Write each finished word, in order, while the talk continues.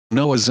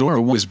Roronoa Zoro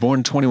was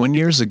born 21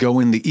 years ago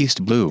in the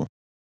East Blue.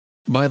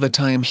 By the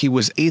time he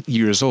was 8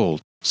 years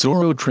old,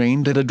 Zoro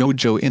trained at a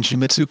dojo in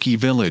Shimotsuki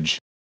village.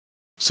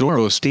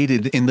 Zoro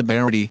stated in the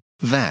parody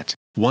that,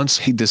 once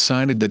he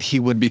decided that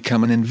he would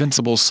become an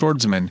invincible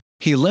swordsman,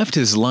 he left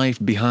his life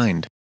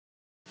behind.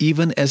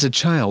 Even as a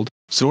child,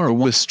 Zoro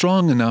was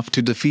strong enough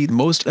to defeat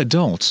most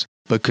adults,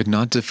 but could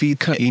not defeat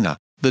Kuina,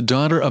 the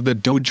daughter of the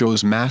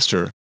dojo's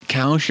master,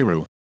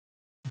 Koushirou.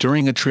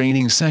 During a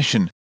training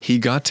session, he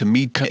got to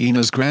meet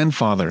Kuina's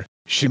grandfather,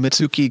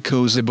 Shimotsuki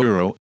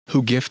Kozaburo,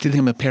 who gifted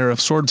him a pair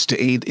of swords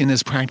to aid in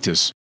his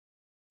practice.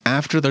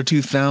 After their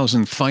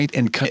 2000th fight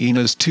and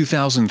Kuina's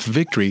 2000th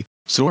victory,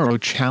 Zoro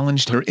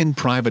challenged her in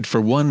private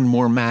for one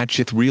more match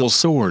with real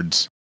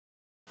swords.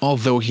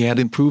 Although he had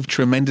improved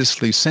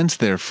tremendously since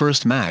their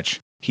first match,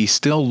 he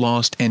still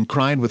lost and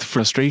cried with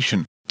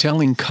frustration,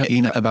 telling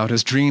Kuina about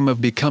his dream of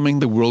becoming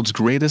the world's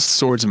greatest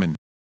swordsman.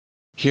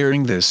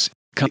 Hearing this,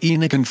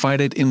 Kuina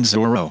confided in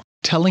Zoro,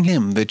 telling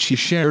him that she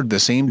shared the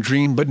same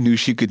dream but knew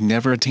she could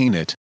never attain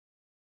it.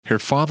 Her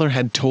father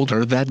had told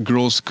her that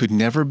girls could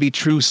never be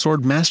true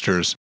sword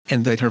masters,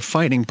 and that her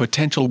fighting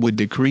potential would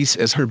decrease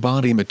as her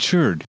body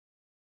matured.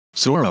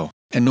 Zoro,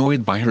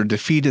 annoyed by her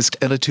defeatist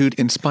attitude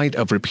in spite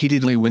of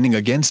repeatedly winning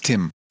against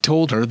him,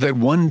 told her that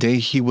one day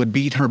he would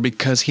beat her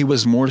because he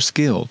was more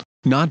skilled,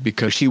 not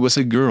because she was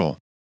a girl.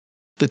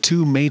 The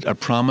two made a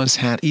promise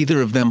that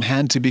either of them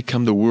had to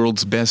become the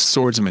world's best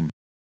swordsman.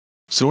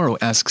 Zoro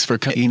asks for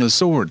Kuina's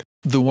sword,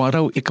 the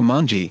Wado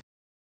Ikemanji.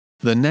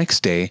 The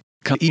next day,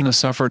 Kuina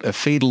suffered a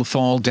fatal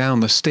fall down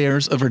the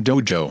stairs of her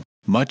dojo,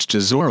 much to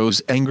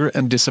Zoro's anger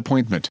and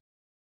disappointment.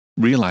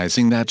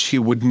 Realizing that she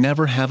would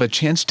never have a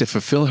chance to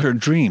fulfill her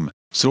dream,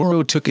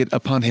 Zoro took it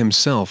upon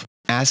himself,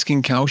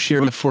 asking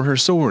Koushirou for her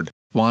sword,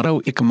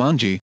 Wado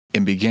Ikemanji,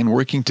 and began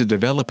working to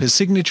develop his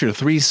signature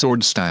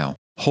three-sword style,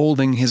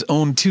 holding his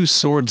own two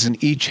swords in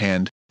each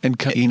hand, and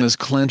Kuina's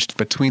clenched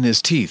between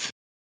his teeth.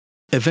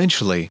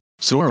 Eventually,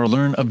 Zoro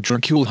learned of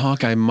Dracul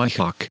Hawkeye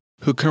Mihawk,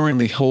 who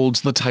currently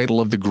holds the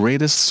title of the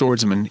greatest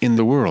swordsman in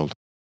the world.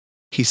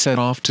 He set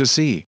off to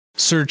sea,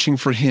 searching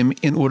for him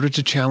in order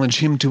to challenge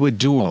him to a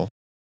duel.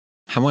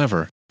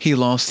 However, he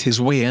lost his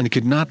way and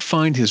could not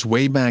find his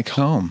way back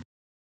home.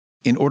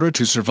 In order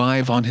to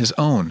survive on his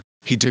own,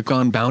 he took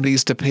on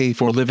bounties to pay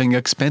for living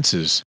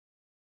expenses.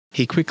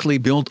 He quickly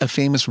built a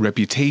famous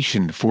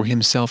reputation for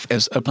himself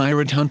as a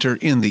pirate hunter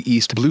in the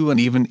East Blue, and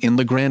even in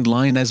the Grand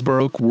Line as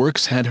Baroque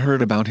works had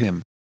heard about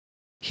him.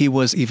 He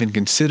was even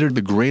considered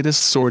the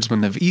greatest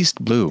swordsman of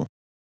East Blue.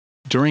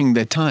 During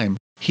that time,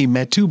 he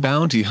met two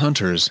bounty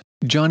hunters,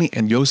 Johnny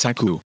and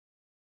Yosaku.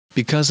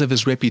 Because of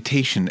his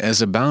reputation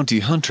as a bounty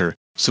hunter,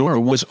 Zoro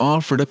was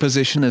offered a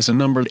position as a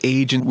numbered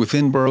agent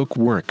within Baroque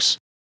Works.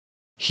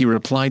 He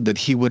replied that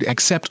he would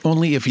accept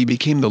only if he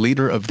became the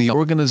leader of the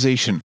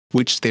organization,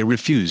 which they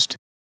refused.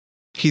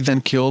 He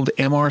then killed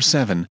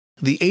Mr.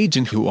 the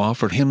agent who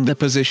offered him the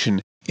position,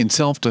 in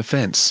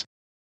self-defense.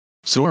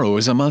 Zoro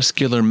is a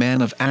muscular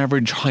man of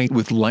average height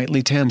with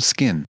lightly tanned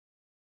skin.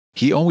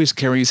 He always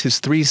carries his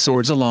three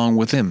swords along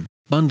with him,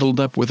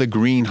 bundled up with a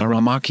green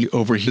haramaki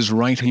over his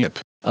right hip,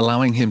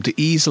 allowing him to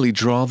easily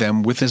draw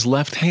them with his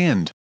left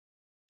hand.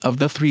 Of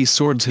the three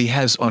swords he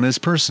has on his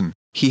person,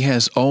 he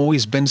has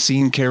always been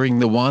seen carrying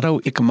the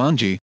Wado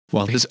Ikemanji,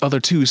 while his other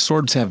two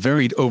swords have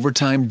varied over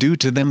time due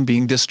to them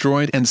being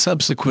destroyed and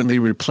subsequently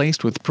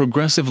replaced with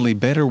progressively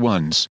better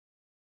ones.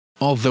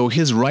 Although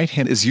his right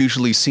hand is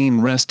usually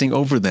seen resting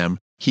over them,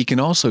 he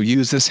can also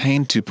use this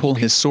hand to pull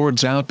his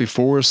swords out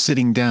before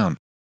sitting down.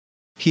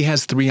 He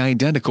has three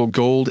identical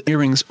gold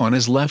earrings on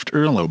his left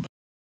earlobe.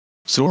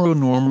 Zoro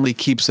normally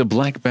keeps a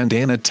black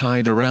bandana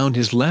tied around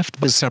his left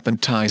bicep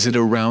and ties it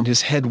around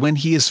his head when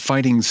he is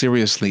fighting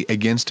seriously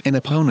against an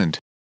opponent.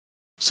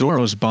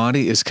 Zoro's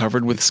body is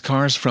covered with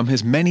scars from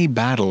his many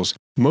battles,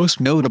 most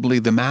notably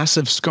the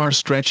massive scar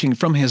stretching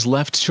from his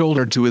left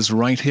shoulder to his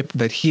right hip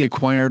that he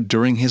acquired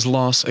during his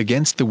loss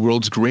against the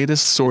world's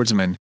greatest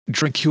swordsman,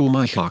 Dracul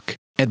Mihawk,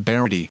 at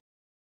Baradi.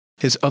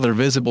 His other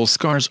visible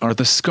scars are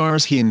the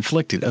scars he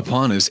inflicted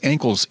upon his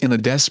ankles in a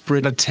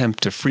desperate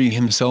attempt to free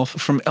himself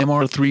from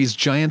Mr.'s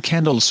giant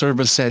candle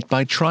service set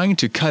by trying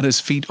to cut his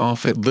feet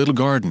off at Little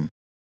Garden.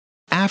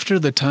 After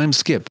the time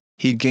skip,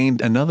 he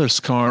gained another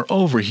scar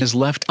over his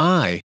left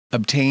eye,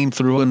 obtained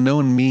through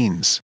unknown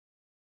means.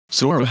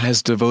 Zoro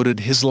has devoted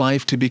his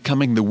life to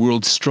becoming the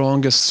world's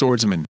strongest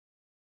swordsman.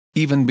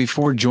 Even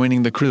before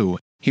joining the crew,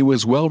 he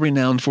was well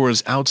renowned for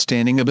his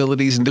outstanding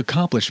abilities and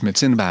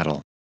accomplishments in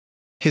battle.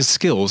 His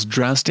skills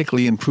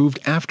drastically improved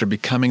after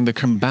becoming the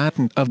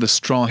combatant of the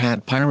Straw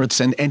Hat Pirates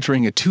and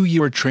entering a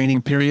 2-year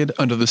training period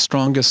under the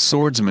strongest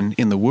swordsman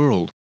in the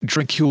world,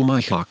 Dracul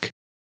Mihawk.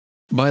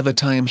 By the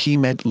time he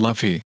met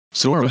Luffy,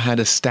 Zoro had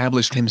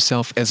established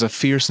himself as a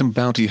fearsome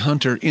bounty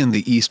hunter in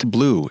the East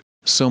Blue,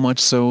 so much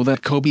so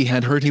that Kobe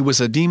had heard he was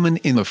a demon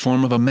in the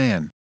form of a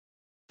man.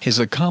 His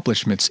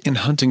accomplishments in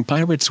hunting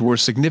pirates were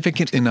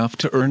significant enough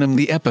to earn him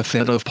the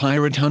epithet of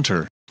Pirate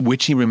Hunter,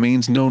 which he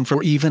remains known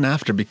for even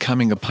after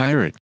becoming a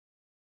pirate.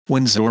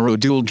 When Zoro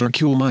dueled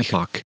Dracul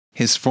Mihawk,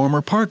 His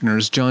former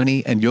partners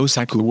Johnny and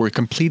Yosaku were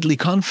completely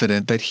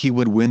confident that he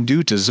would win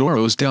due to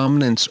Zoro's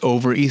dominance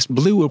over East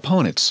Blue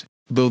opponents,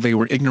 though they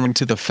were ignorant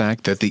to the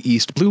fact that the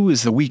East Blue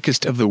is the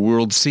weakest of the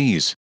world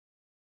seas.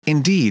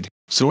 Indeed,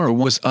 Zoro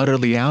was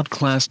utterly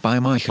outclassed by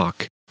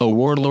Mihawk, a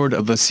warlord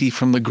of the sea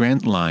from the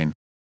Grand Line.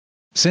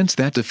 Since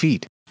that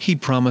defeat, he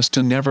promised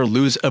to never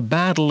lose a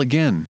battle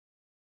again.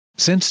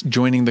 Since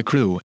joining the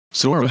crew,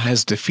 Zoro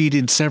has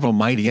defeated several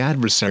mighty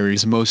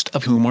adversaries, most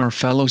of whom are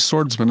fellow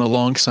swordsmen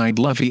alongside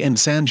Luffy and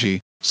Sanji.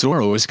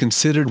 Zoro is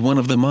considered one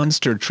of the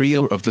monster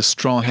trio of the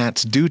Straw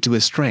Hats due to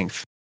his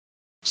strength.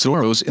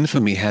 Zoro's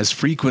infamy has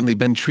frequently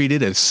been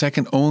treated as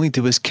second only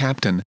to his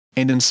captain,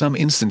 and in some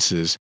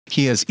instances,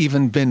 he has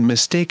even been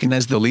mistaken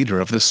as the leader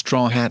of the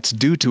Straw Hats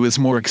due to his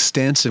more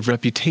extensive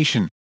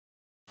reputation.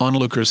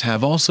 Onlookers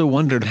have also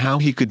wondered how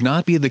he could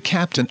not be the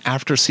captain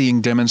after seeing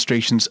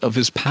demonstrations of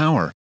his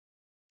power.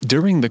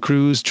 During the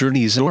crew's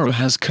journey, Zoro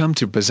has come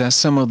to possess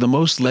some of the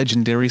most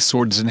legendary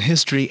swords in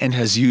history and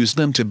has used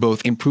them to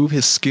both improve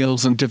his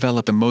skills and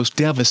develop the most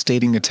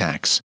devastating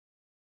attacks.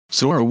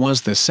 Zoro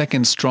was the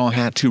second Straw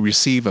Hat to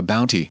receive a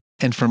bounty,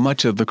 and for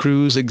much of the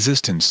crew's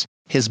existence,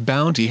 his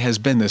bounty has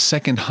been the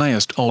second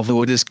highest,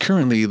 although it is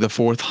currently the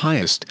fourth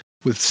highest,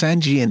 with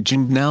Sanji and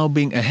Jin now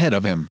being ahead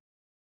of him.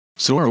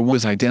 Zoro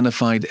was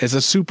identified as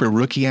a super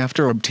rookie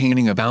after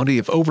obtaining a bounty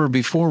of over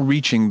before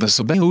reaching the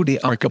Sabaody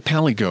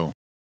archipelago.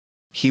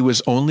 He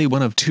was only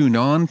one of two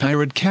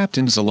non-pirate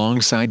captains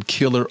alongside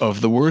Killer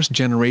of the worst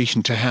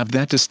generation to have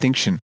that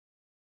distinction.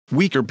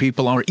 Weaker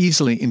people are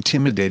easily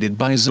intimidated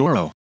by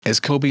Zoro,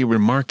 as Kobe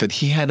remarked that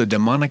he had a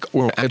demonic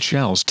aura at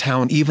Shell's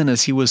town even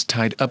as he was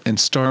tied up and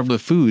starved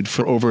of food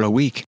for over a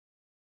week.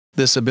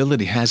 This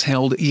ability has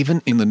held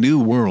even in the New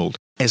World,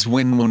 as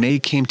when Monet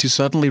came to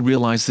suddenly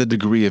realize the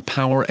degree of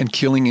power and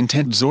killing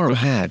intent Zoro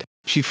had,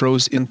 she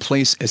froze in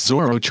place as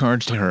Zoro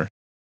charged her.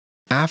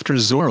 After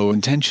Zoro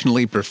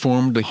intentionally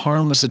performed a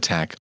harmless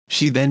attack,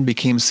 she then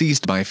became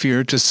seized by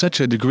fear to such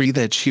a degree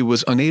that she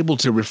was unable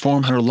to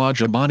reform her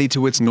Loja body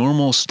to its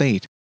normal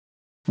state.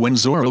 When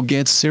Zoro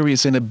gets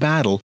serious in a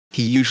battle,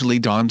 he usually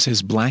dons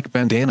his black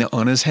bandana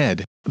on his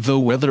head, though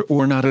whether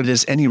or not it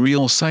has any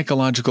real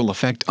psychological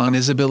effect on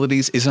his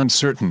abilities is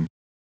uncertain.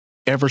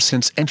 Ever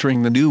since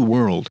entering the New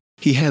World,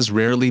 he has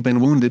rarely been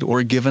wounded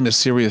or given a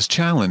serious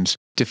challenge,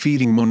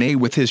 defeating Monet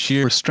with his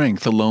sheer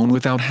strength alone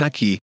without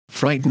haki,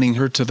 frightening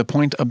her to the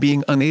point of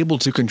being unable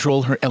to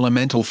control her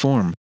elemental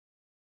form.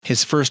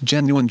 His first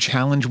genuine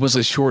challenge was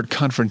a short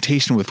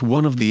confrontation with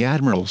one of the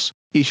admirals,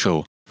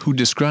 Isho, who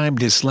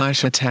described his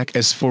slash attack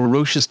as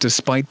ferocious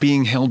despite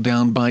being held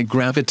down by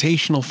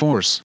gravitational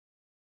force.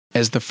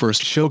 As the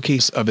first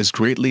showcase of his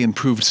greatly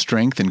improved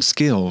strength and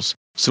skills,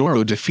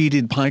 Zoro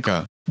defeated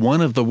Pika,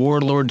 one of the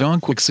warlord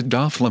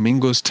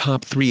Doflamingo's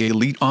top 3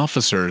 elite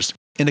officers,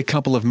 in a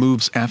couple of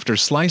moves after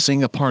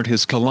slicing apart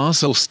his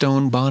colossal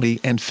stone body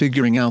and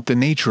figuring out the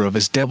nature of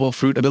his devil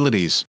fruit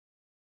abilities.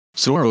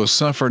 Zoro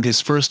suffered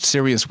his first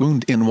serious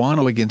wound in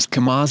Wano against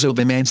Kamazo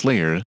the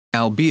Manslayer,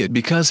 albeit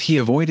because he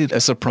avoided a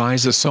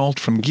surprise assault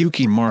from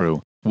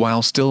Gyukimaru,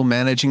 while still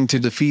managing to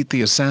defeat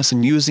the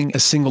assassin using a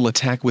single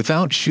attack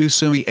without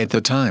Shusui at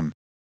the time.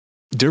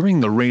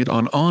 During the raid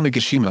on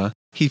Onigashima,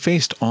 he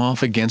faced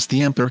off against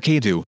the Emperor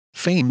Kaido,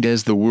 famed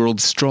as the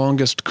world's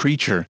strongest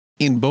creature,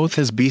 in both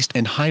his beast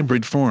and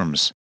hybrid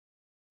forms.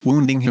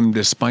 Wounding him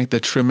despite the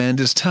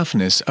tremendous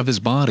toughness of his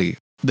body,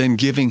 then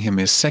giving him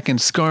his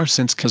second scar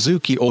since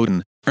Kazuki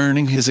Oden,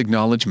 earning his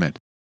acknowledgement.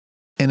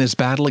 In his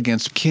battle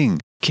against King,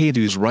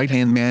 Kaido's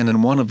right-hand man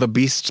and one of the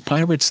Beast's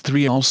pirates'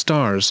 3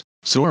 all-stars,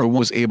 Zoro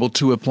was able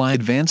to apply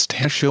advanced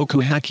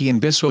Heshoku Haki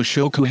and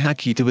Bisoshoku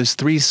Haki to his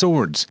 3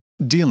 swords,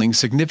 dealing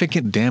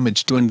significant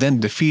damage to and then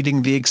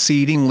defeating the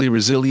exceedingly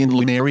resilient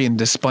Lunarian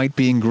despite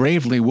being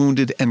gravely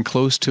wounded and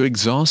close to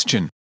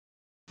exhaustion.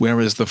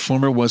 Whereas the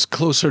former was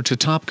closer to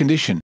top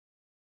condition,